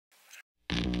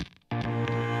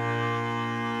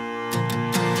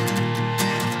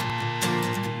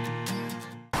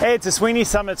Hey, it's a Sweeney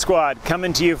Summit Squad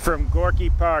coming to you from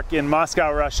Gorky Park in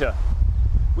Moscow, Russia.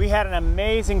 We had an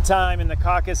amazing time in the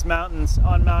Caucasus Mountains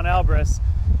on Mount Elbrus,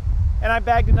 and I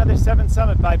bagged another 7th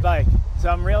summit by bike. So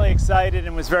I'm really excited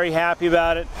and was very happy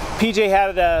about it. PJ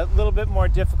had a little bit more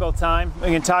difficult time. We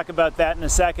can talk about that in a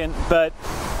second, but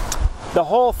the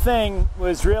whole thing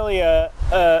was really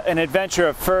an adventure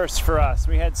of firsts for us.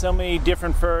 We had so many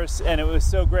different firsts, and it was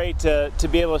so great to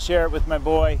be able to share it with my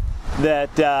boy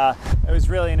that it was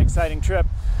really an exciting trip.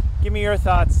 Give me your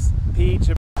thoughts, Peach.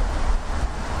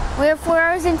 We were 4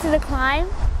 hours into the climb,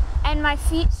 and my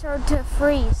feet started to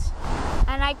freeze,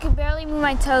 and I could barely move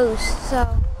my toes,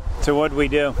 So what'd we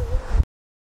do?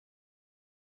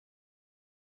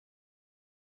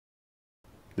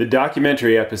 The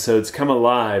documentary episodes come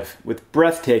alive with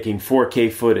breathtaking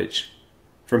 4K footage.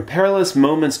 From perilous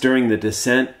moments during the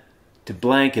descent to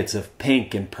blankets of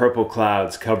pink and purple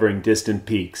clouds covering distant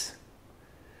peaks.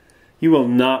 You will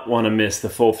not want to miss the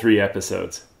full 3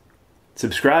 episodes.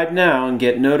 Subscribe now and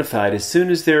get notified as soon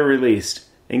as they're released,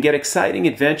 and get exciting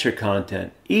adventure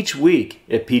content each week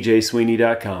at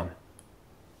pjsweeney.com.